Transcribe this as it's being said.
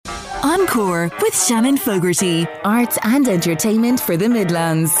Encore with Shannon Fogarty. Arts and entertainment for the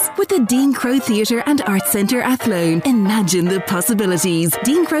Midlands. With the Dean Crowe Theatre and Arts Centre Athlone. Imagine the possibilities.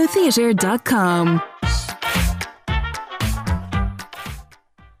 DeanCroweTheatre.com.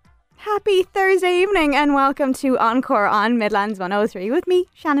 Happy Thursday evening and welcome to Encore on Midlands 103 with me,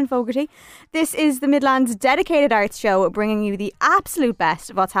 Shannon Fogarty. This is the Midlands dedicated arts show bringing you the absolute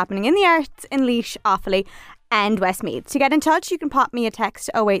best of what's happening in the arts in Laois, Offaly and Westmeath. To get in touch, you can pop me a text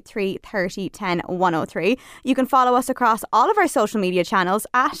to 083 30 10 103. You can follow us across all of our social media channels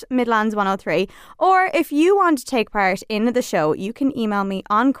at Midlands 103. Or if you want to take part in the show, you can email me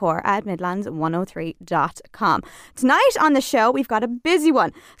encore@midlands103.com. Tonight on the show, we've got a busy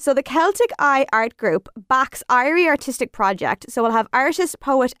one. So the Celtic Eye Art Group backs ÉIRÍ artistic project. So we'll have artist,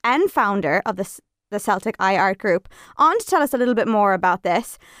 poet and founder of the Celtic Eye Art Group on to tell us a little bit more about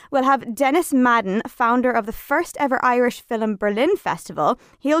this. We'll have Denis, madden, founder of the first ever Irish Film Berlin Festival.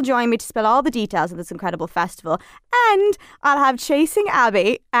 He'll join me to spill all the details of this incredible festival. And I'll have Chasing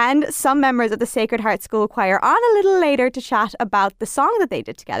Abbey and some members of the Sacred Heart School Choir on a little later to chat about the song that they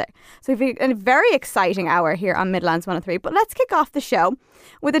did together. So we've a very exciting hour here on Midlands 103. But let's kick off the show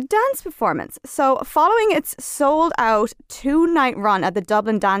with a dance performance. So following its sold out 2-night run at the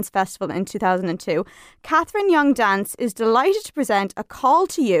Dublin Dance Festival in 2002, Catherine Young Dance is delighted to present A Call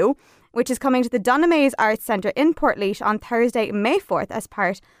to You, which is coming to the Dunamaise Arts Centre in Portlaoise on Thursday, May 4th as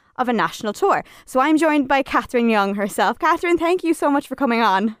part of a national tour. So I'm joined by Catherine Young herself. Catherine, thank you so much for coming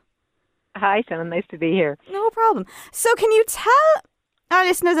on. Hi, Shannon. Nice to be here. No problem. So can you tell our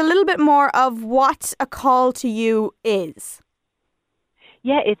listeners a little bit more of what A Call to You is?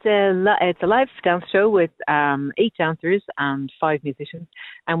 Yeah, it's a live dance show with 8 dancers and 5 musicians,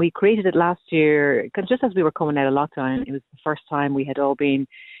 and we created it last year just as we were coming out of lockdown. It was the first time we had all been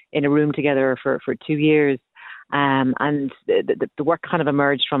in a room together for 2 years, and the work kind of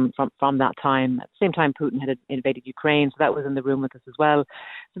emerged from that time. At the same time, Putin had invaded Ukraine, so that was in the room with us as well.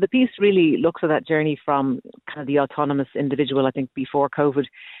 So the piece really looks at that journey from kind of the autonomous individual. I think before COVID,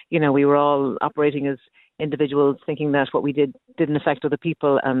 we were all operating as individuals, thinking that what we did didn't affect other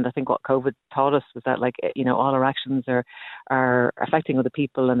people, and I think what COVID taught us was that, all our actions are affecting other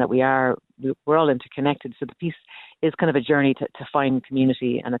people, and that we're all interconnected. So the piece is kind of a journey to find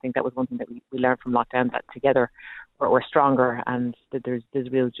community, and I think that was one thing that we learned from lockdown, that together we're stronger, and that there's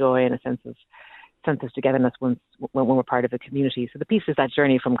real joy and a sense of togetherness when we're part of a community. So the piece is that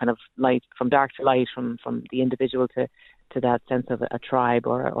journey from kind of light, from dark to light, from the individual to that sense of a tribe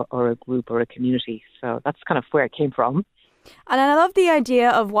or a group or a community. So that's kind of where it came from. And I love the idea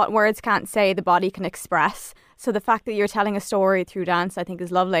of what words can't say, the body can express. So the fact that you're telling a story through dance, I think,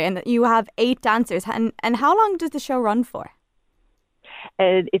 is lovely. And that you have 8 dancers. And how long does the show run for?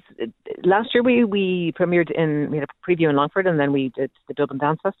 Last year we premiered we had a preview in Longford, and then we did the Dublin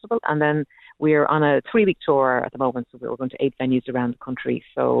Dance Festival, and then we're on a 3-week tour at the moment, so we're going to 8 venues around the country.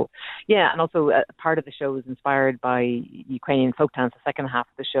 So yeah, and also part of the show is inspired by Ukrainian folk dance, the second half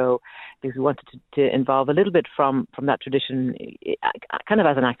of the show, because we wanted to involve a little bit from that tradition, kind of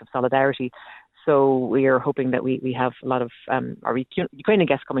as an act of solidarity. So we are hoping that we have a lot of our Ukrainian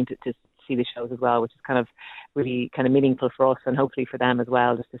guests coming to see the shows as well, which is kind of really kind of meaningful for us and hopefully for them as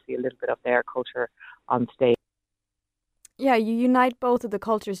well, just to see a little bit of their culture on stage. Yeah, you unite both of the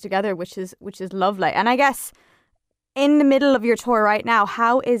cultures together, which is lovely. And I guess in the middle of your tour right now,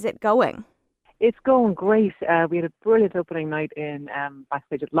 how is it going? It's going great. We had a brilliant opening night in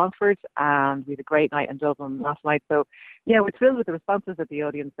backstage at Longford, and we had a great night in Dublin last night. So yeah, we're thrilled with the responses that the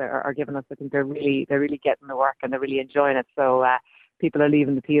audience are giving us. I think they're really getting the work and they're really enjoying it. So people are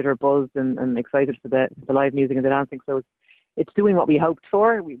leaving the theatre buzzed and excited for the live music and the dancing. So it's doing what we hoped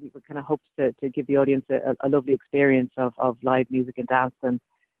for. We kind of hoped to give the audience a lovely experience of live music and dance, and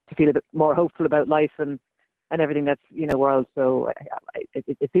to feel a bit more hopeful about life and everything that's world. So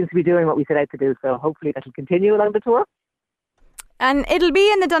it seems to be doing what we set out to do. So hopefully that will continue along the tour. And it'll be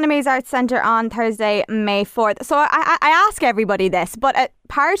in the Dunamaise Arts Centre on Thursday, May 4th. So I ask everybody this, but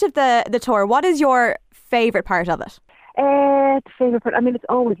part of the tour, what is your favourite part of it? The favourite part, I mean, it's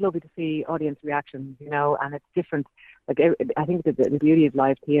always lovely to see audience reactions, and it's different. Like, I think that the beauty of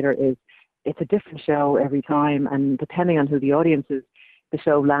live theatre is it's a different show every time, and depending on who the audience is, the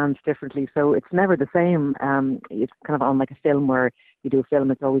show lands differently. So it's never the same. It's kind of on like a film where you do a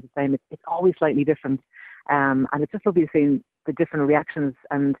film, it's always the same. It's always slightly different. And it's just lovely to see the different reactions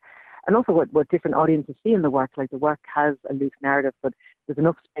and also what different audiences see in the work. Like, the work has a loose narrative, but there's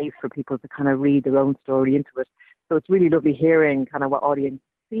enough space for people to kind of read their own story into it. So it's really lovely hearing kind of what audiences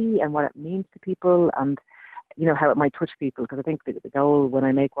see and what it means to people, and how it might touch people. Because I think the goal when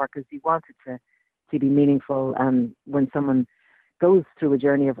I make work is you want it to be meaningful, and when someone goes through a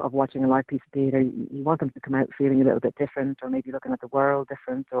journey of watching a live piece of theatre, you want them to come out feeling a little bit different, or maybe looking at the world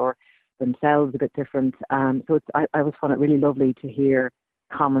different, or themselves a bit different. So I always found it really lovely to hear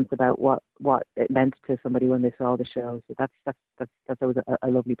comments about what it meant to somebody when they saw the show. So that's always a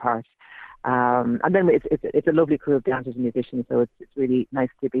lovely part. And then it's a lovely crew of dancers and musicians. So it's really nice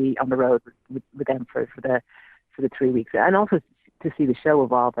to be on the road with them for the 3 weeks, and also to see the show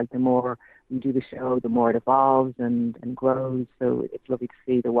evolve. Like, the more we do the show, the more it evolves and grows. So it's lovely to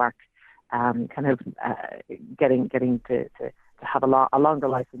see the work kind of getting to have a longer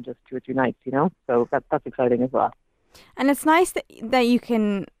life than just 2 or 3 nights, you know. So that's exciting as well. And it's nice that you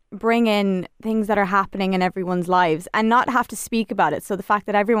can bring in things that are happening in everyone's lives and not have to speak about it. So the fact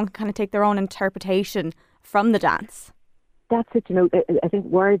that everyone can kind of take their own interpretation from the dance. That's it, you know. I think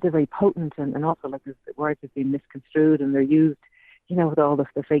words are very potent, and also, like, words have been misconstrued, and they're used, you know, with all the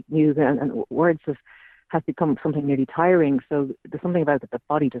fake news, and words have become something nearly tiring. So there's something about it that the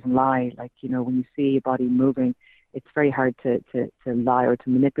body doesn't lie. Like, you know, when you see a body moving, it's very hard to lie or to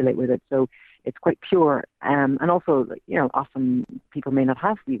manipulate with it. So it's quite pure. And also, you know, often people may not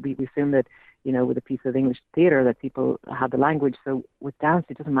have. We assume that, you know, with a piece of English theatre that people have the language. So with dance,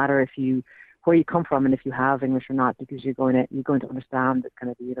 it doesn't matter where you come from and if you have English or not, because you're going to understand the kind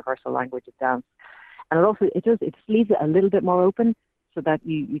of the universal language of dance. And it leaves it a little bit more open, so that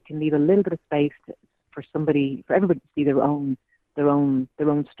you can leave a little bit of space for everybody to see their own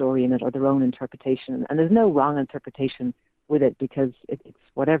story in it, or their own interpretation. And there's no wrong interpretation with it, because it's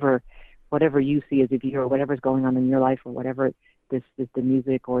whatever you see as a viewer, whatever's going on in your life, or whatever the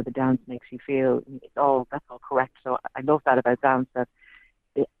music or the dance makes you feel. That's all correct. So I love that about dance, that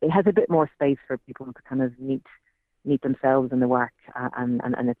it has a bit more space for people to kind of meet themselves in the work, and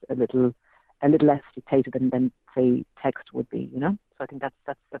it's a little less dictated than say text would be, you know. So I think that's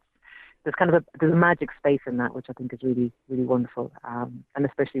there's kind of there's a magic space in that, which I think is really, really wonderful, and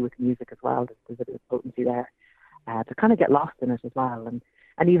especially with music as well. There's a bit of potency there to kind of get lost in it as well,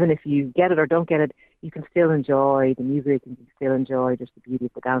 and even if you get it or don't get it, you can still enjoy the music, and you can still enjoy just the beauty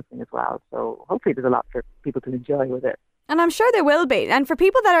of the dancing as well. So hopefully there's a lot for people to enjoy with it. And I'm sure there will be. And for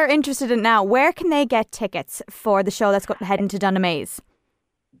people that are interested in it now, where can they get tickets for the show that's going to head into Dunamaise?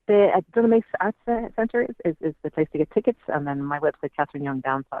 The Dunamaise Arts Centre is the place to get tickets, and then my website,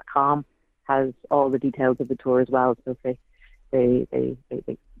 CatherineYoungDance.com, has all the details of the tour as well. So the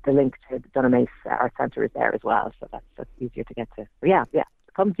link to the Dunamaise Arts Centre is there as well, so that's easier to get to. So yeah,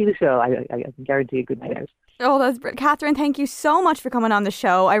 come see the show. I can guarantee a good night out. Oh, that's brilliant. Catherine, thank you so much for coming on the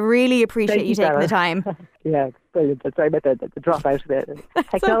show. I really appreciate you taking the time. Yeah, it's brilliant. Sorry about the drop out of the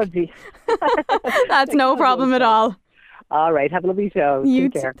technology. That's no problem at all. All right, have a lovely show.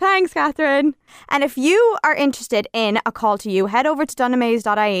 Take care. Thanks, Catherine. And if you are interested in A Call to You, head over to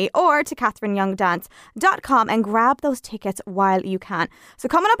dunamaise.ie or to catherineyoungdance.com and grab those tickets while you can. So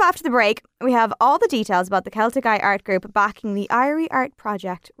coming up after the break, we have all the details about the Celtic Eye Art Group backing the ÉIRÍ Art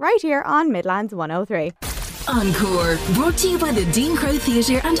Project right here on Midlands 103. Encore, brought to you by the Dean Crow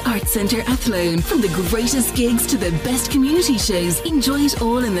Theatre and Arts Centre Athlone. From the greatest gigs to the best community shows, enjoy it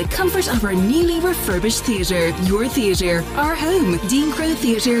all in the comfort of our newly refurbished theatre. Your theatre, our home,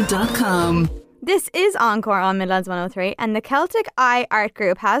 deancrowtheatre.com. This is Encore on Midlands 103, and the Celtic Eye Art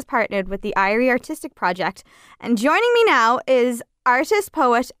Group has partnered with the ÉIRÍ Artistic Project. And joining me now is artist,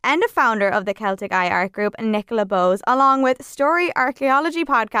 poet and a founder of the Celtic Eye Art Group, Nicola Bowes, along with story archaeology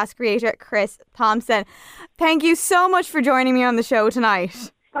podcast creator Chris Thompson. Thank you so much for joining me on the show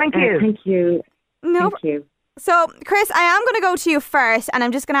tonight. Thank you. Thank you. Thank you. So, Chris, I am going to go to you first, and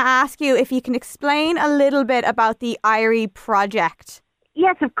I'm just going to ask you if you can explain a little bit about the ÉIRÍ project.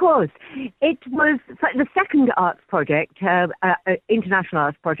 Yes, of course. It was the second arts project, international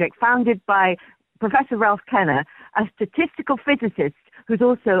arts project, founded by Professor Ralph Kenner, a statistical physicist who's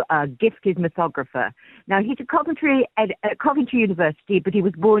also a gifted mythographer. Now, he's at Coventry University, but he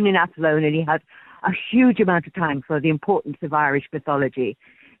was born in Athlone, and he had a huge amount of time for the importance of Irish mythology.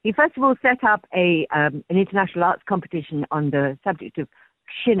 He first of all set up an international arts competition on the subject of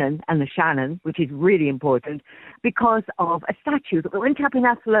Shannon and the Shannon, which is really important, because of a statue that went up in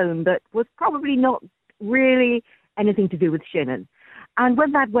Athlone that was probably not really anything to do with Shannon. And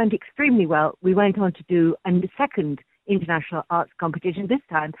when that went extremely well, we went on to do a second international arts competition, this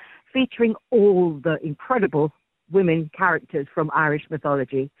time featuring all the incredible women characters from Irish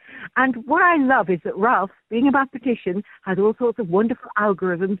mythology. And what I love is that Ralph, being a mathematician, has all sorts of wonderful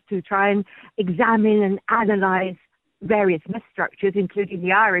algorithms to try and examine and analyse various myth structures, including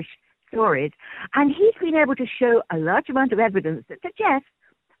the Irish stories. And he's been able to show a large amount of evidence that suggests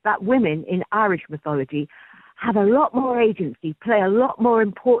that women in Irish mythology have a lot more agency, play a lot more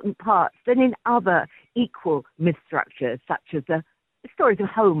important parts than in other equal myth structures, such as the stories of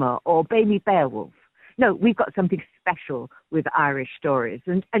Homer or Baby Beowulf. No, we've got something special with Irish stories.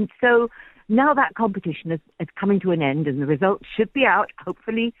 And so now that competition is coming to an end and the results should be out,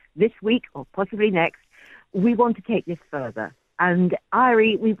 hopefully this week or possibly next. We want to take this further. And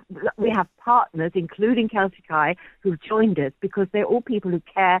ÉIRÍ, we have partners, including Celtic Eye, who've joined us because they're all people who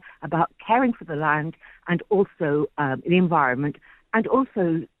care about caring for the land and also the environment, and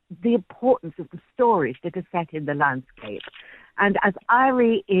also the importance of the stories that are set in the landscape. And as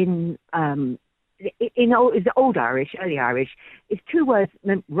ÉIRÍ in Old Irish, early Irish, is two words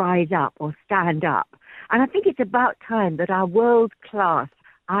meant rise up or stand up. And I think it's about time that our world-class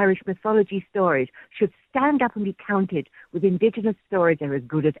Irish mythology stories should stand up and be counted with Indigenous stories that are as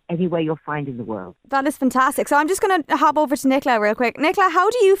good as anywhere you'll find in the world. That is fantastic. So I'm just going to hop over to Nicola real quick. Nicola, how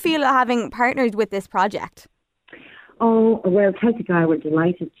do you feel having partnered with this project? Oh, well, Celtic Eye were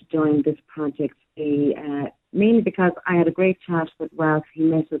delighted to join this project, mainly because I had a great chat with Ralph. He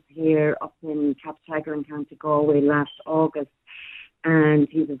met us here up in Captagar in County Galway last August, and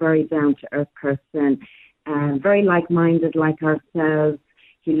he's a very down-to-earth person, very like-minded like ourselves.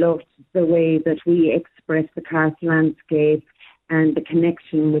 He loved the way that we express the karst landscape and the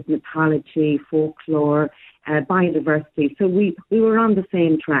connection with mythology, folklore, biodiversity. So we were on the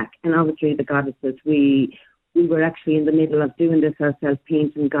same track. And obviously the goddesses, we were actually in the middle of doing this ourselves,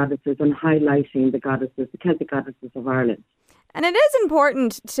 painting goddesses and highlighting the goddesses, the Celtic goddesses of Ireland. And it is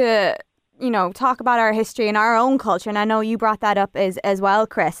important to, talk about our history and our own culture. And I know you brought that up as well,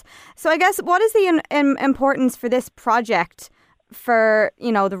 Chris. So I guess what is the importance for this project for,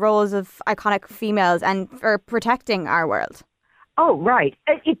 the roles of iconic females and for protecting our world? Oh, right.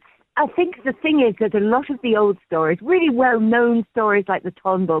 I think the thing is that a lot of the old stories, really well-known stories like the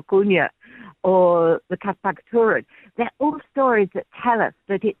Tonbo Cunha or the Catpacturan, they're all stories that tell us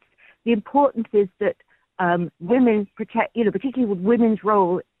that the importance is that women protect, particularly with women's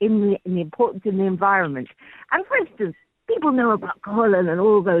role in the importance in the environment. And for instance, people know about Cullen and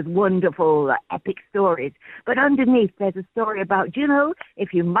all those wonderful epic stories, but underneath there's a story about,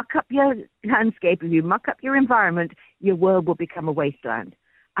 if you muck up your landscape, if you muck up your environment, your world will become a wasteland.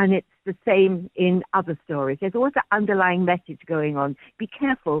 And it's the same in other stories. There's always an underlying message going on. Be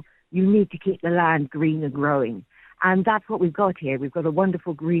careful, you need to keep the land green and growing. And that's what we've got here. We've got a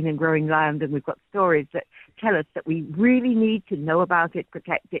wonderful green and growing land, and we've got stories that tell us that we really need to know about it,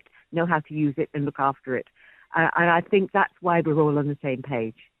 protect it, know how to use it and look after it. And I think that's why we're all on the same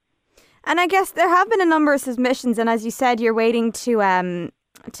page. And I guess there have been a number of submissions, and as you said, you're waiting to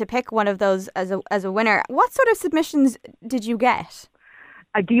pick one of those as a winner. What sort of submissions did you get?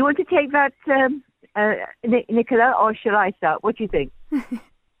 Do you want to take that, Nicola, or shall I start? What do you think?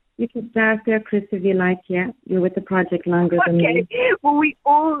 You can start there, Chris, if you like. Yeah, you're with the project longer than me. Well, we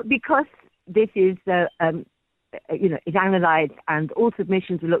all, because this is is analysed and all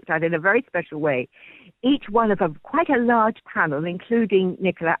submissions are looked at in a very special way. Each one of them, quite a large panel, including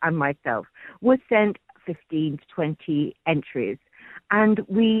Nicola and myself, was sent 15 to 20 entries. And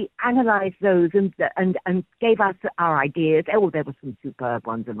we analysed those and gave us our ideas. Oh, there were some superb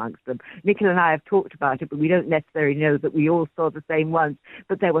ones amongst them. Nicola and I have talked about it, but we don't necessarily know that we all saw the same ones.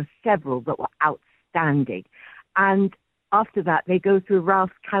 But there were several that were outstanding. And after that, they go through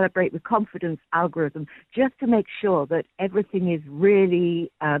Ralph's Calibrate with Confidence algorithm just to make sure that everything is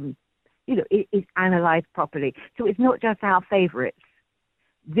really, is analysed properly. So it's not just our favourites.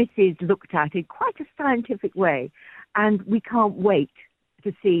 This is looked at in quite a scientific way. And we can't wait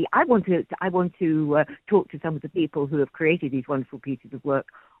to see. I want to talk to some of the people who have created these wonderful pieces of work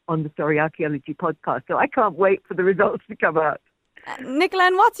on the Story Archaeology podcast. So I can't wait for the results to come out. Nicola,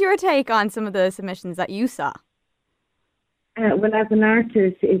 and what's your take on some of the submissions that you saw? Well, as an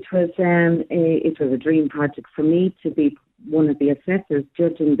artist, it was a dream project for me to be one of the assessors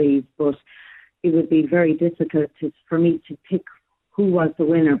judging these, but it would be very difficult for me to pick who was the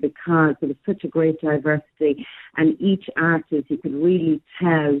winner because there was such a great diversity, and each artist, you could really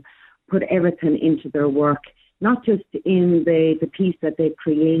tell, put everything into their work, not just in the piece that they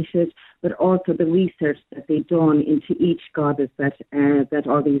created, but also the research that they've done into each goddess that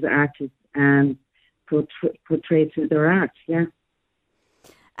all these artists portray through their art, yeah.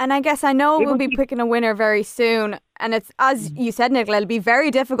 And I guess I know we'll be picking a winner very soon. And it's, as you said, Nicola, it'll be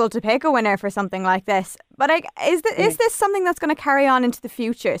very difficult to pick a winner for something like this. But is this something that's going to carry on into the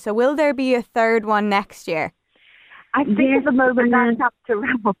future? So will there be a third one next year? I think at the moment that's up to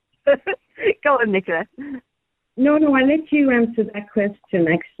Ralph. Go on, Nicola. No, I'll let you answer that question,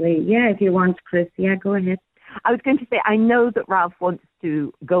 actually. Yeah, if you want, Chris. Yeah, go ahead. I was going to say, I know that Ralph wants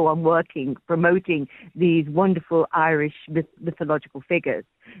to go on working, promoting these wonderful Irish mythological figures,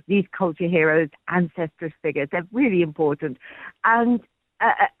 these culture heroes, ancestors figures. They're really important. And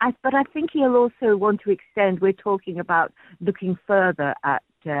but I think he'll also want to extend, we're talking about looking further at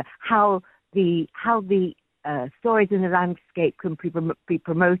how the stories in the landscape can be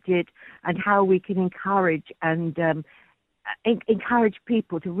promoted, and how we can encourage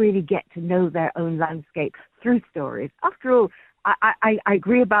people to really get to know their own landscape through stories. After all, I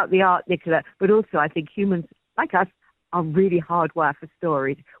agree about the art, Nicola, but also I think humans like us are really hardwired for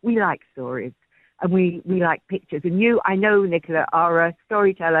stories. We like stories, and we like pictures. And you, I know, Nicola, are a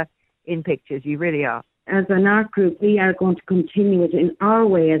storyteller in pictures. You really are. As an art group, we are going to continue it in our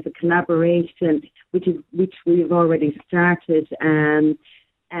way as a collaboration, which we've already started,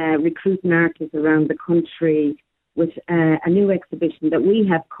 recruiting artists around the country with a new exhibition that we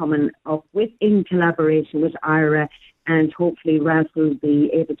have coming up with in collaboration with ÉIRÍ, and hopefully Ralph will be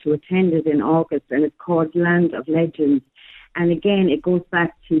able to attend it in August, and it's called Land of Legends. And again, it goes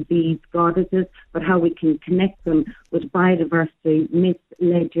back to these goddesses, but how we can connect them with biodiversity, myths,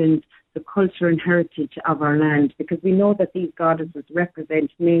 legends, the culture and heritage of our land, because we know that these goddesses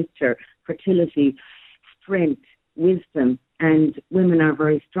represent nature, fertility, strength, wisdom, and women are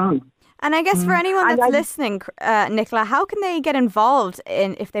very strong. And I guess for anyone that's listening, Nicola, how can they get involved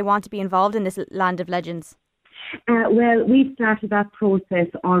if they want to be involved in this Land of Legends? Well, we've started that process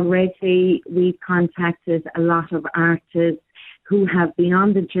already. We've contacted a lot of artists who have been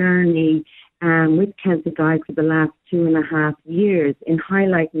on the journey with Celtic Eye for the last 2.5 years in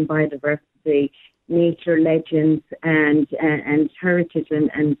highlighting biodiversity, nature, legends, and heritage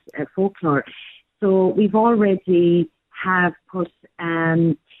and folklore. So we've already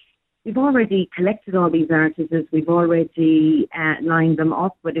collected all these artists. We've already lined them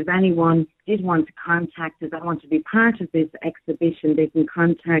up. But if anyone did want to contact us, I want to be part of this exhibition, they can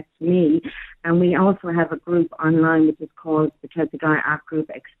contact me. And we also have a group online which is called the Celtic Eye Art Group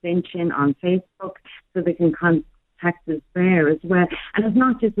Extension on Facebook, so they can contact us there as well. And it's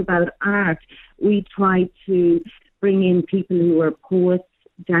not just about art. We try to bring in people who are poets,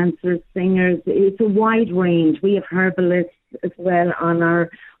 dancers, singers. It's a wide range. We have herbalists as well on our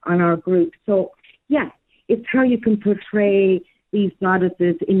group. So yeah, it's how you can portray these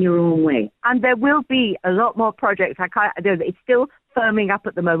goddesses in your own way. And there will be a lot more projects. It's still firming up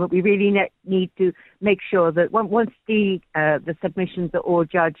at the moment. We really need to make sure that once the submissions are all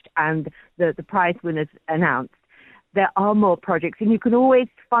judged and the prize winners announced, there are more projects, and you can always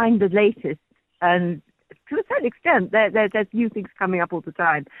find the latest. And to a certain extent, there's new things coming up all the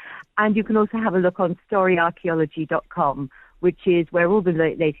time. And you can also have a look on storyarchaeology.com, which is where all the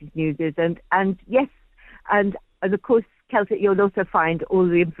latest news is. And yes, and of course, Celtic, you'll also find all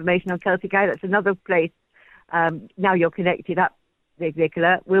the information on Celtic Eye. That's another place. Now you're connected up,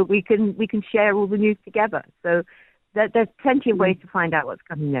 Nicola. We can share all the news together. So there's plenty of ways to find out what's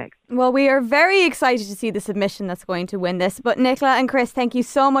coming next. Well, we are very excited to see the submission that's going to win this. But Nicola and Chris, thank you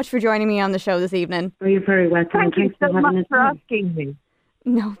so much for joining me on the show this evening. Oh, you're very welcome. Thank you so much for asking me.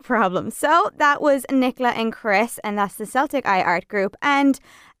 No problem. So that was Nicola and Chris, and that's the Celtic Eye Art Group and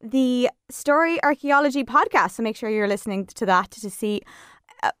the Story Archaeology podcast. So make sure you're listening to that to see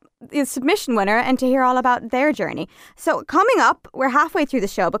the submission winner and to hear all about their journey. So coming up, we're halfway through the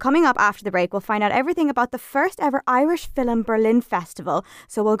show, but coming up after the break, we'll find out everything about the first ever Irish Film Berlin Festival.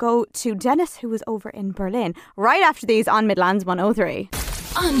 So we'll go to Denis, who was over in Berlin, right after these on Midlands 103.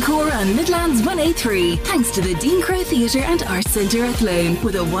 Encore on Midlands 103, thanks to the Dean Crow Theatre and Arts Centre Athlone,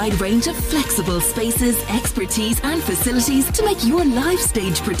 with a wide range of flexible spaces, expertise and facilities to make your live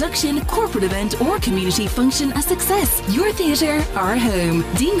stage production, corporate event or community function a success. Your theatre, our home.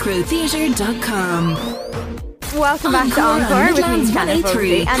 DeanCrowTheatre.com. Welcome back to Encore with me, Shannon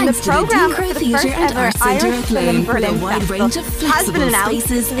Fogarty, and the programme for the first ever Irish Film Berlin Festival has been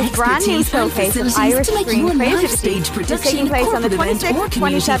announced. It's a brand new showcase of Irish screen creativity. It's taking place on the 26th,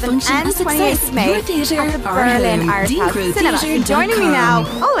 27th and 28th of May at the Berlin Art House Cinema. Joining me now,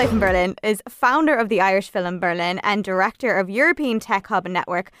 all the way from Berlin, is founder of the Irish Film Berlin and director of European Tech Hub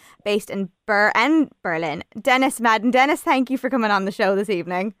Network based in Berlin, Denis Madden. Denis, thank you for coming on the show this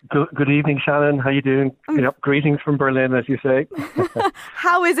evening. Good evening, Shannon. How you doing? Greetings from Berlin, as you say.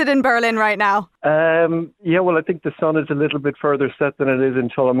 How is it in Berlin right now? Well, I think the sun is a little bit further set than it is in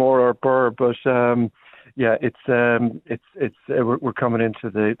Tullamore or Birr, but we're coming into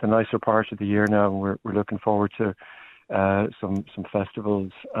the nicer part of the year now, and we're looking forward to some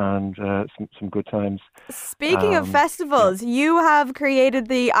festivals and some good times. Speaking of festivals, you have created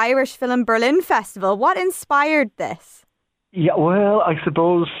the Irish Film Berlin Festival. What inspired this? Yeah, well, I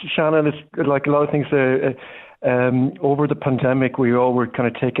suppose, Shannon, it's like a lot of things. Over the pandemic, we all were kind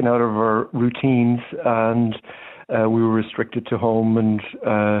of taken out of our routines, and we were restricted to home, and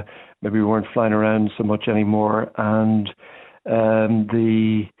maybe we weren't flying around so much anymore. And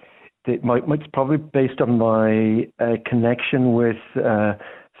it's probably based on my connection with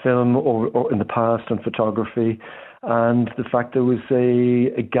film or in the past and photography, and the fact there was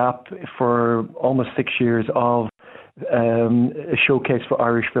a gap for almost 6 years of a showcase for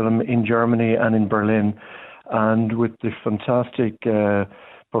Irish film in Germany and in Berlin. And with the fantastic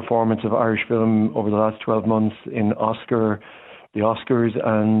performance of Irish film over the last 12 months in the Oscars,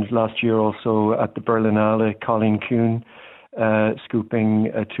 and last year also at the Berlinale, Colleen Kuhn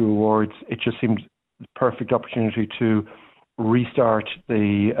scooping 2 awards, it just seemed the perfect opportunity to restart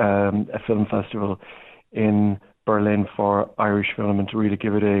the a film festival in Berlin for Irish film, and to really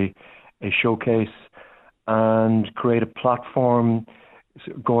give it a showcase and create a platform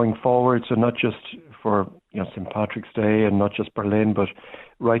going forward. So not just for St. Patrick's Day and not just Berlin, but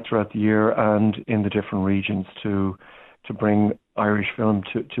right throughout the year and in the different regions to bring Irish film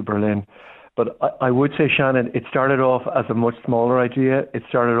to Berlin. But I would say, Shannon, it started off as a much smaller idea. It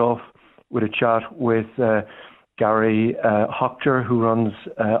started off with a chat with Gary Hochter, who runs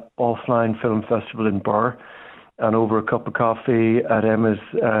Offline Film Festival in Birr. And over a cup of coffee at Emma's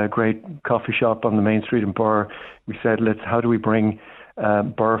great coffee shop on the main street in Birr, we said, how do we bring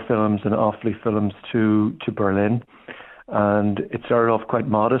Birr films and Offaly films to Berlin? And it started off quite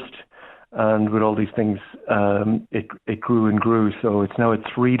modest, and with all these things, it grew and grew. So it's now a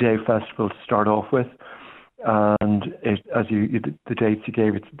 3-day festival to start off with, and the dates you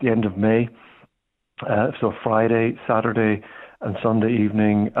gave, it's at the end of May. So Friday, Saturday, and Sunday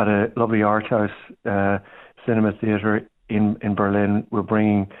evening at a lovely art house cinema theatre in Berlin. We're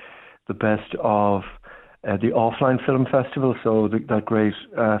bringing the best of the Offline Film Festival, so that great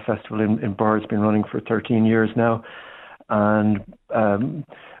festival in Birr has been running for 13 years now, and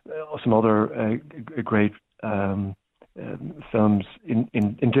some other great films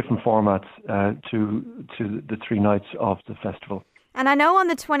in different formats to the 3 nights of the festival. And I know on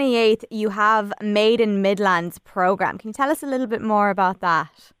the 28th you have Made in Midlands programme. Can you tell us a little bit more about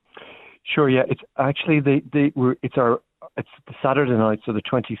that? Sure. Yeah, it's actually it's the Saturday night, so the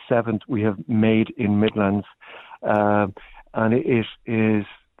 27th. We have Made in Midlands, and it is it's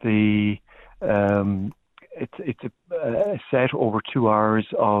a set over 2 hours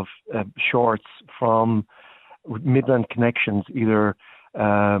of shorts from Midland connections, either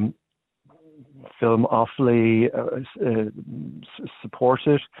film Offaly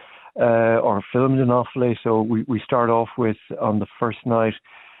supported or filmed in Offaly. So we start off with, on the first night,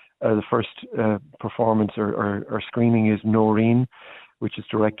 the first performance or screening is Noreen, which is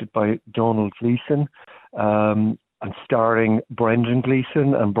directed by Donald Gleeson, and starring Brendan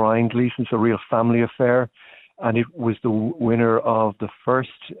Gleeson and Brian Gleeson. It's a real family affair, and it was the winner of the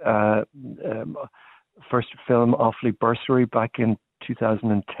first film Offaly bursary back in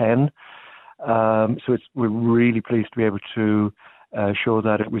 2010. So we're really pleased to be able to show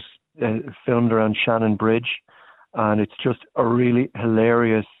that. It was filmed around Shannon Bridge, and it's just a really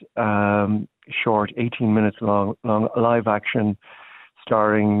hilarious short, 18 minutes long live action,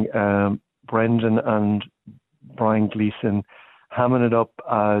 starring Brendan and Brian Gleeson, hamming it up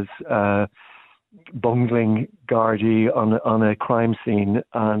as bungling Gardaí on a crime scene,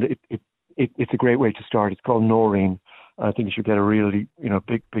 and it's a great way to start. It's called Noreen. I think you should get a really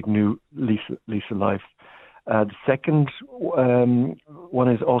big new lease of life. The second one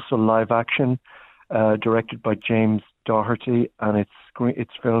is also live action, directed by James Doherty, and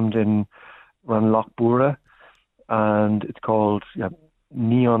it's filmed in Ranlochbura, and it's called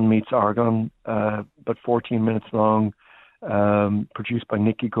Neon Meets Argon, about 14 minutes long, produced by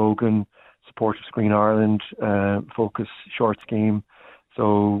Nicky Gogan, support of Screen Ireland, Focus Short Scheme.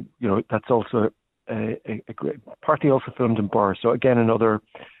 So that's also a great, partly also filmed in Birr. So again, another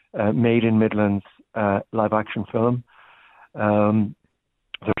Made in Midlands live action film.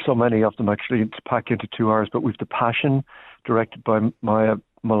 There's so many of them actually to pack into 2 hours, but we've The Passion, directed by Maya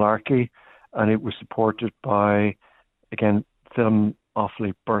Malarkey, and it was supported by, again, Film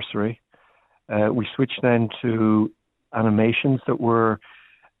Offaly bursary. We switched then to animations that were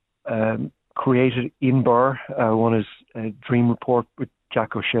created in Birr. One is Dream Report with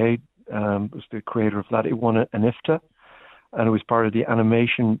Jack O'Shea, was the creator of that. It won an IFTA, and it was part of the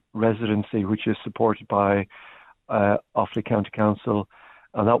animation residency, which is supported by Offaly County Council.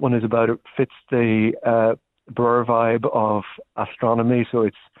 And that one is about, it fits the Birr vibe of astronomy. So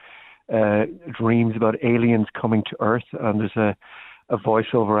it's dreams about aliens coming to Earth. And there's a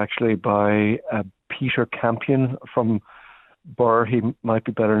voiceover actually by Peter Campion from Burr, he might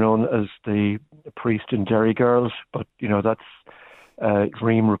be better known as the priest in Derry Girls, but that's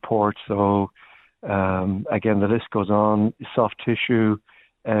Dream Report. So again, the list goes on. Soft Tissue,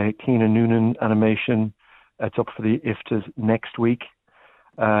 Keena Noonan animation. It's up for the IFTAs next week.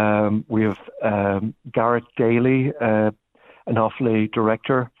 We have Garrett Daly, an Offaly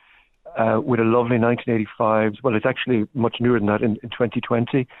director, with a lovely 1985. Well, it's actually much newer than that, in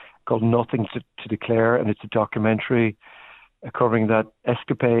 2020, called Nothing to Declare, and it's a documentary covering that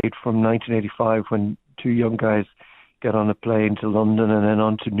escapade from 1985 when two young guys get on a plane to London and then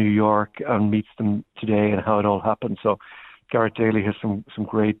on to New York and meets them today and how it all happened. So Garrett Daly has some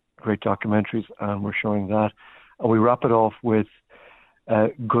great documentaries, and we're showing that. And we wrap it off with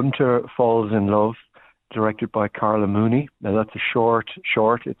Gunter Falls in Love, directed by Carla Mooney. Now that's a short.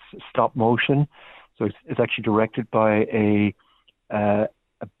 It's stop motion, so it's actually directed by a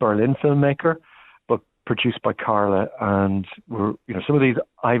Berlin filmmaker, but produced by Carla. And we're some of these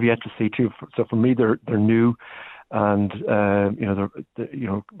I've yet to see too. So for me, they're new, and they're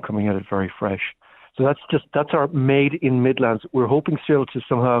coming at it very fresh. So that's our Made in Midlands. We're hoping still to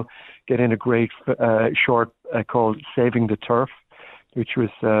somehow get in a great short called Saving the Turf, which was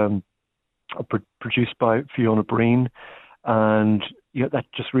produced by Fiona Breen, and that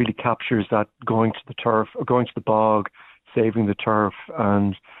just really captures that going to the turf, or going to the bog, saving the turf,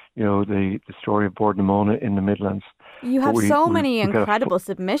 and the story of Bordnamona in the Midlands. You have so many incredible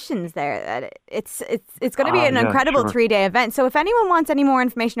submissions there that it's going to be an incredible 3-day event. So if anyone wants any more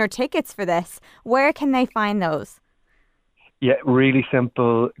information or tickets for this, where can they find those? Yeah, really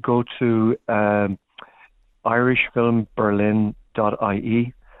simple. Go to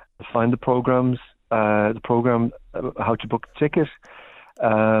irishfilmberlin.ie. Find the programs, how to book a ticket.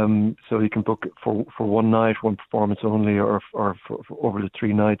 So you can book it for one night, one performance only, or for over the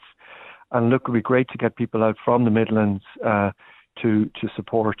 3 nights. And look, it would be great to get people out from the Midlands to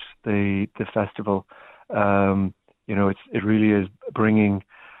support the festival. It really is bringing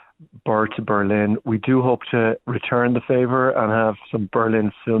Burr to Berlin. We do hope to return the favour and have some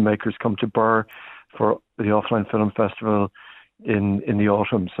Berlin filmmakers come to Burr for the Offline Film Festival in the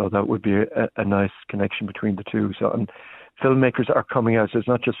autumn. So that would be a nice connection between the two. So, and filmmakers are coming out. So it's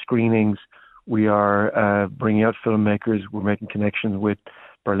not just screenings. We are bringing out filmmakers. We're making connections with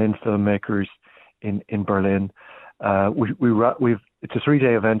Berlin filmmakers in Berlin. It's a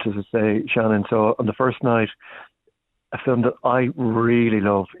 3-day event, as I say, Shannon. So on the first night, a film that I really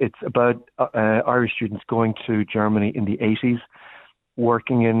love. It's about Irish students going to Germany in the 80s,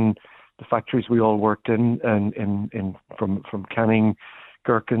 working in the factories we all worked in from canning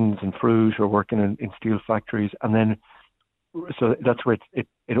gherkins and fruit, or working in steel factories. And then, so that's where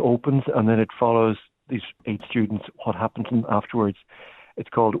it opens, and then it follows these 8 students, what happened to them afterwards. It's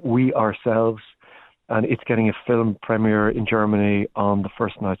called We Ourselves, and it's getting a film premiere in Germany on the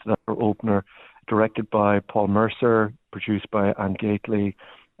first night. So that's our opener, directed by Paul Mercer, produced by Anne Gately,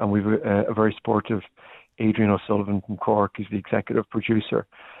 and we've a very supportive Adrian O'Sullivan from Cork, who's the executive producer.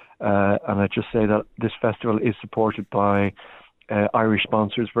 And I just say that this festival is supported by Irish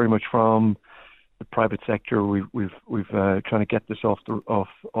sponsors, very much from the private sector. We've trying to get this off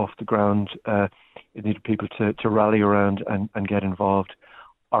the ground. It needed people to rally around and get involved.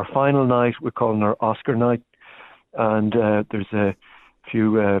 Our final night, we're calling our Oscar night, and there's a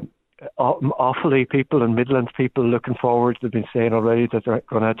few Offaly people and Midlands people looking forward. They've been saying already that they're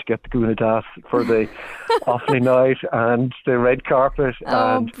going to have to get the Goonadas for the Offaly night and the red carpet.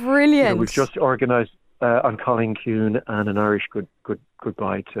 Oh, and, brilliant! We've just organised on Colleen Kuhn and an Irish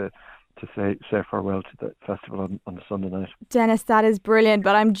goodbye to say farewell to the festival on the Sunday night. Denis, that is brilliant,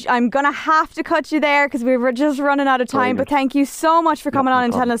 but I'm going to have to cut you there because we were just running out of time. But thank you so much for coming on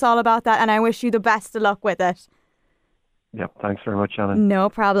and telling us all about that, and I wish you the best of luck with it. Yeah, thanks very much, Shannon. No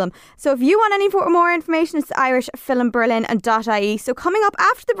problem. So if you want any more information, it's irishfilmberlin.ie. So coming up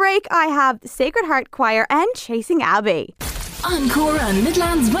after the break, I have the Sacred Heart Choir and Chasing Abbey. Encore on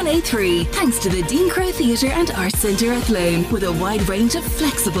Midlands 103, thanks to the Dean Crowe Theatre and Arts Centre Athlone, with a wide range of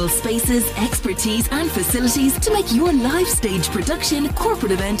flexible spaces, expertise and facilities to make your live stage production,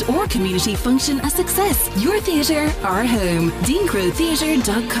 corporate event or community function a success. Your theatre, our home.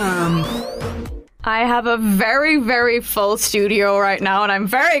 DeanCroweTheatre.com. I have a very, very full studio right now, and I'm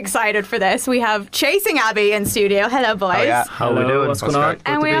very excited for this. We have Chasing Abbey in studio. Hello, boys. Oh, yeah. How are we doing? What's going on?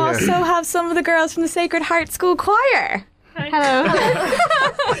 And we also have some of the girls from the Sacred Heart School Choir. Hello.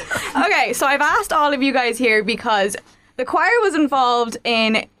 Okay, so I've asked all of you guys here because the choir was involved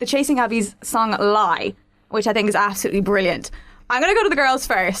in the Chasing Abbey's song Lie, which I think is absolutely brilliant. I'm going to go to the girls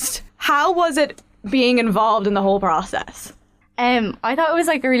first. How was it being involved in the whole process? I thought it was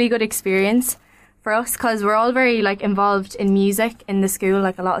like a really good experience. for us, because we're all very like involved in music in the school.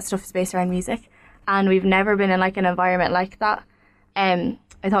 Like a lot of stuff is based around music, and we've never been in like an environment like that. I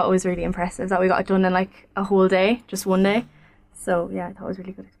thought it was really impressive that we got it done in like a whole day, just one day. So yeah, I thought it was a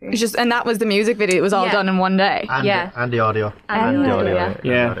really good experience. And that was the music video. It was all done in one day. And the audio. And the audio.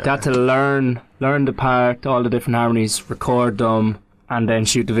 Yeah, got to learn the part, all the different harmonies, record them, and then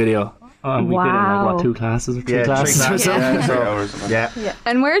shoot the video. We did it in like 2 classes or 3 classes or something. Yeah.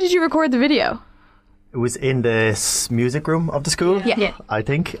 And where did you record the video? It was in the music room of the school. Yeah. I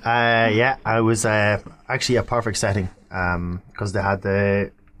think. I was actually a perfect setting because they had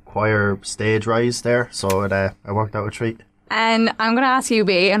the choir stage rise there, so it worked out a treat. And I'm going to ask you,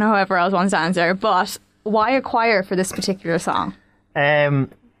 B, and whoever else wants to answer, but why a choir for this particular song?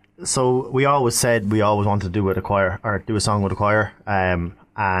 So we always said we always wanted to do with a choir, or do a song with a choir.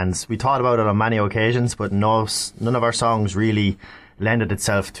 And we thought about it on many occasions, but none of our songs really lended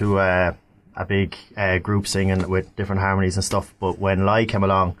itself to a big group singing with different harmonies and stuff. But when Lai came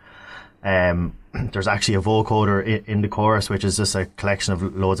along, there's actually a vocoder in the chorus, which is just a collection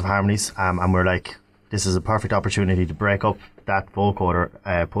of loads of harmonies. And we're like, this is a perfect opportunity to break up that vocoder,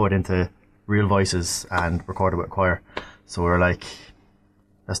 put it into real voices and record it with a choir. So we're like,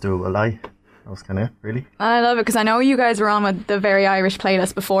 let's do it with Lai. That was kind of really. I love it because I know you guys were on with the Very Irish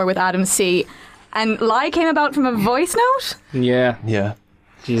playlist before with Adam C. And Lai came about from a voice note? Yeah.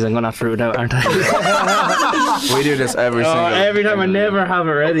 Jeez, I'm going to have to root it out, aren't I? We do this every time. I never have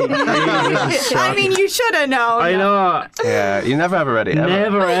it ready. I mean, you should have known. I know. Yeah, you never have it ready.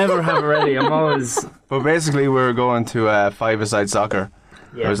 Never ever have it ready. I'm always... But basically, we were going to five-a-side soccer.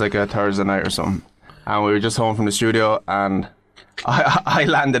 It was like a Thursday night or something. And we were just home from the studio, and I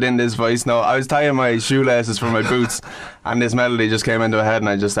landed in this voice note. I was tying my shoelaces for my boots, and this melody just came into my head, and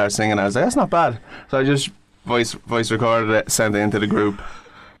I just started singing. I was like, that's not bad. So I just voice recorded it, sent it into the group.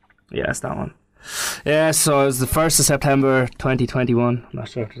 Yeah, it's that one. Yeah, so it was the 1st of September 2021. I'm not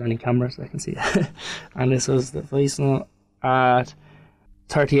sure if there's any cameras I can see. And this was the voice note at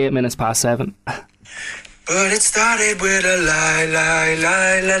 38 minutes past 7. But it started with a lie, lie,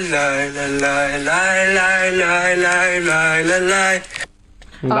 lie, lie, lie, lie, lie, lie, lie, lie, lie, lie, lie.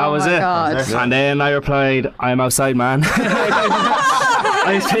 And that was it. God. And then I replied, I'm outside, man.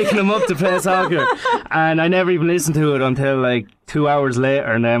 I was taking him up to play soccer, and I never even listened to it until like 2 hours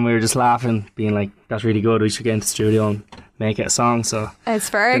later, and then we were just laughing, being like, that's really good, we should get into the studio and make it a song. So it's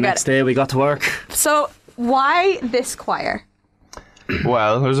very good. The next day we got to work. So why this choir?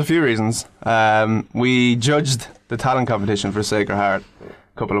 Well, there's a few reasons. We judged the talent competition for Sacred Heart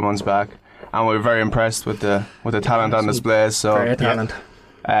a couple of months back, and we were very impressed with the talent on display. So great talent.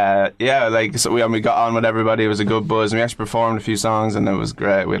 We got on with everybody. It was a good buzz. We actually performed a few songs, and it was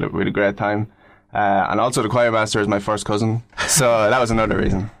great. We had a great time. And also the choir master is my first cousin, so that was another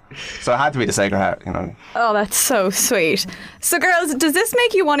reason. So it had to be the Sacred Heart, you know. Oh, that's so sweet. So girls, does this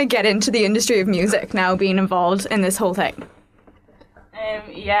make you want to get into the industry of music now, being involved in this whole thing?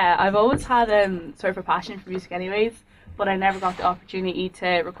 Yeah, I've always had sort of a passion for music anyways, but I never got the opportunity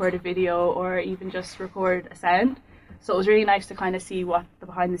to record a video or even just record a sound. So it was really nice to kind of see what the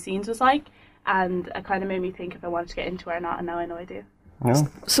behind the scenes was like, and it kind of made me think if I wanted to get into it or not, and now I know I do. Yeah.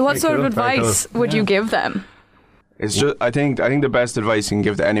 So what sort of advice would you give them? It's just I think the best advice you can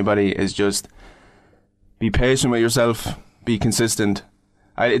give to anybody is just be patient with yourself, be consistent.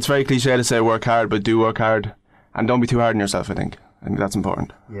 It's very cliche to say work hard, but do work hard, and don't be too hard on yourself. I think that's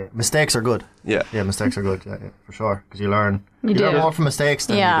important. Yeah, mistakes are good. Yeah, mistakes are good, for sure, because you learn learn more from mistakes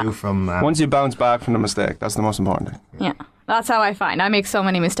than you do from... Once you bounce back from the mistake, that's the most important thing. Yeah, that's how I find. I make so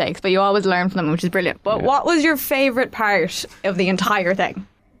many mistakes, but you always learn from them, which is brilliant. But what was your favourite part of the entire thing?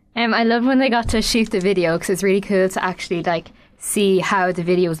 I love when they got to shoot the video, because it's really cool to actually like see how the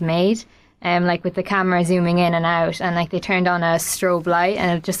video was made. Like with the camera zooming in and out, and like they turned on a strobe light,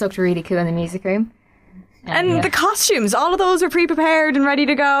 and it just looked really cool in the music room. And the costumes, all of those were pre-prepared and ready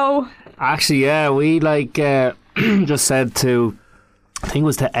to go. Actually, yeah, we like just said to, I think it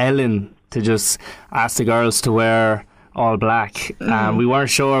was to Ellen, to just ask the girls to wear all black. We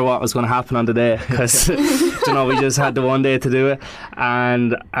weren't sure what was going to happen on the day, because we just had the one day to do it.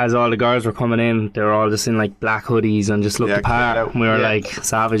 And as all the girls were coming in, they were all just in like black hoodies and just looked the part. We were like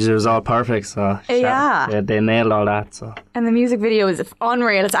savage. It was all perfect. So they nailed all that. So. And the music video is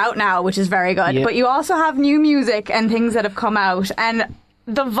unreal. It's out now, which is very good. But you also have new music and things that have come out, and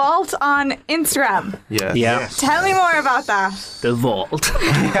the Vault on Instagram. Yeah. Tell me more about that. The Vault.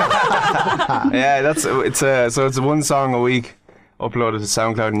 Yeah, it's one song a week uploaded to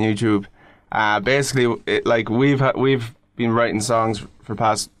SoundCloud and YouTube. Basically, we've been writing songs for the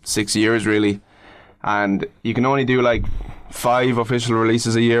past 6 years really, and you can only do like 5 official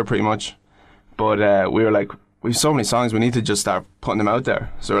releases a year pretty much. But we were like, we have so many songs, we need to just start putting them out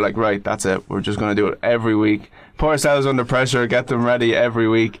there. So we're like, right, that's it. We're just going to do it every week. Put ourselves under pressure, get them ready every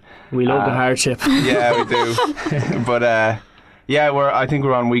week. We love the hardship. Yeah, we do. But I think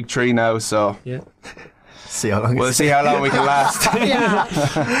we're on week 3 now, so yeah. See how long we'll see how long we can last.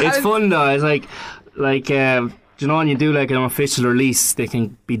 It's fun though. It's like you know, when you do like an official release, they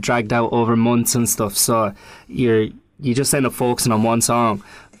can be dragged out over months and stuff. So you just end up focusing on one song.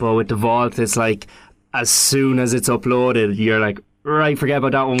 But with the Vault, it's like as soon as it's uploaded, you're like, right, forget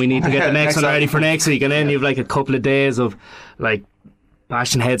about that one. We need to get the next one ready for next week. And then you've like a couple of days of like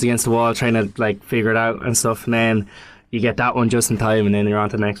bashing heads against the wall, trying to like figure it out and stuff. And then you get that one just in time, and then you're on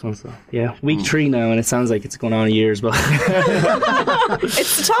to the next one. So yeah, week 3 now, and it sounds like it's going on years, but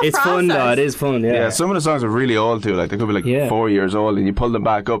it's a tough it's process. fun though. It is fun. Yeah. Some of the songs are really old too. Like they could be like 4 years old, and you pull them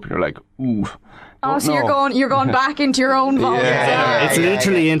back up, and you're like, ooh. Oh, so you're going back into your own vault. It's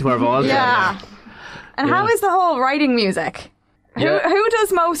literally into our vault. Yeah. And how is the whole writing music? Who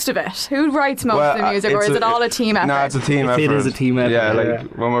does most of it? Who writes most of the music, or is it all a team effort? No, it's a team effort. It is a team effort. Yeah, like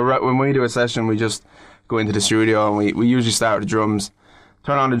when we do a session, we just go into the studio and we usually start with the drums,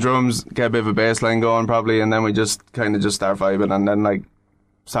 turn on the drums, get a bit of a bass line going probably, and then we just kind of just start vibing, and then like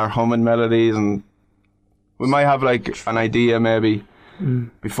start humming melodies, and we might have like an idea maybe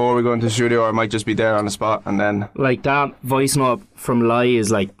before we go into the studio, or it might just be there on the spot, and then like that voice note from Lie is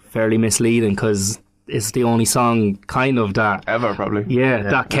like fairly misleading because it's the only song kind of that ever probably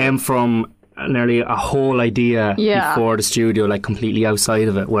that came from nearly a whole idea before the studio, like completely outside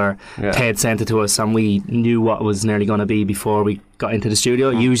of it, where Ted sent it to us and we knew what was nearly going to be before we got into the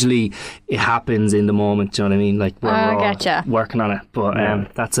studio. Usually it happens in the moment, do you know what I mean? Like we're all working on it, but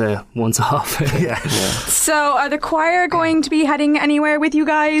that's a once off. So are the choir going to be heading anywhere with you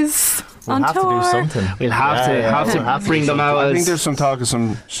guys on tour? We'll have to do something. We'll have to bring them out. I think there's some talk of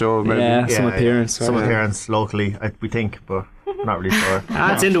some show maybe. Some appearance. Some appearance locally, we think, but not really sure.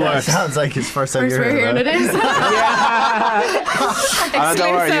 It's in the works. Sounds like it's first time you're hearing it is.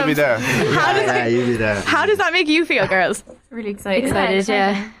 Don't worry, you'll be there. You'll be there. How does that make you feel, girls? Really excited,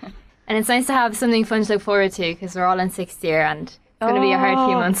 yeah. And it's nice to have something fun to look forward to because we're all in 6th year and it's going to be a hard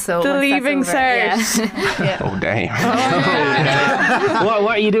few months. So the leaving cert. Oh damn! What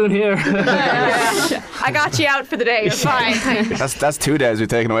are you doing here? I got you out for the day. It's fine. That's 2 days we've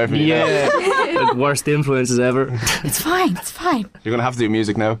taken away from you. Like worst influences ever. It's fine. You're gonna have to do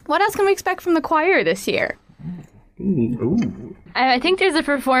music now. What else can we expect from the choir this year? I think there's a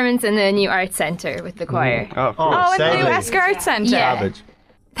performance in the new Arts Centre with the choir. In the new Esker Arts Centre. Yeah.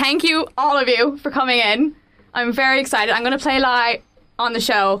 Thank you, all of you, for coming in. I'm very excited. I'm going to play Lie on the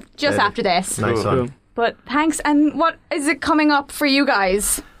show just after this. Nice one. But thanks. And what is it coming up for you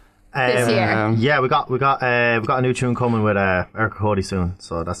guys this year? We got a new tune coming with Eric Cody soon,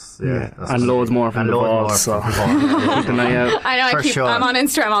 so that's and loads more from the vault. So keep an eye out. I know. I'm on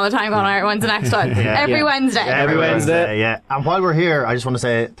Instagram all the time going, alright, when's the next one? Every Wednesday. Every Wednesday. Yeah. And while we're here, I just want to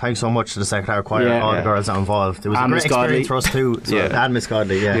say thanks so much to the Celtic Eye Art Choir, all the girls that were involved. It was a great experience for us too. So, and Miss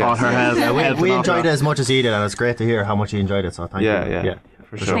Godley. All her help. We enjoyed it as much as he did, and it's great to hear how much he enjoyed it. So thank you. Yeah,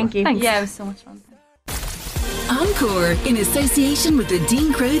 for sure. Thank you. Yeah, it was so much fun. Encore, in association with the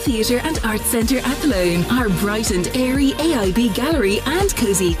Dean Crow Theatre and Arts Centre Athlone, our bright and airy AIB gallery and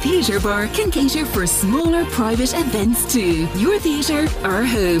cosy theatre bar can cater for smaller private events too. Your theatre, our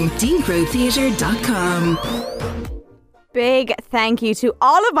home. DeanCrowTheatre.com. Big thank you to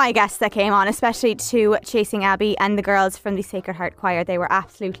all of my guests that came on, especially to Chasing Abbey and the girls from the Sacred Heart Choir. They were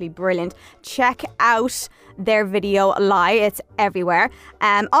absolutely brilliant. Check out their video Lie, it's everywhere.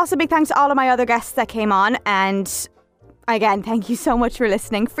 Also big thanks to all of my other guests that came on, and again, thank you so much for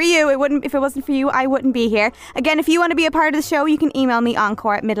listening. For you, if it wasn't for you, I wouldn't be here. Again, if you want to be a part of the show, you can email me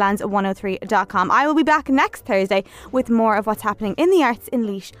encore@midlands103.com. I will be back next Thursday with more of what's happening in the arts in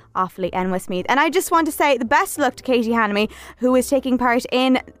Laois, Offaly and Westmeath. And I just want to say the best of luck to Katie Hanamy, who is taking part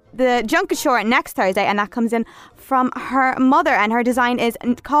in the Junket Shore next Thursday, and that comes in from her mother, and her design is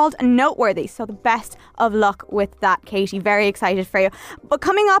called Noteworthy. So the best of luck with that, Katie. Very excited for you. But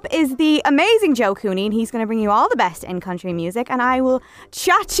coming up is the amazing Joe Cooney, and he's going to bring you all the best in country music, and I will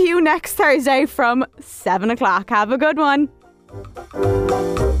chat to you next Thursday from 7 o'clock. Have a good one.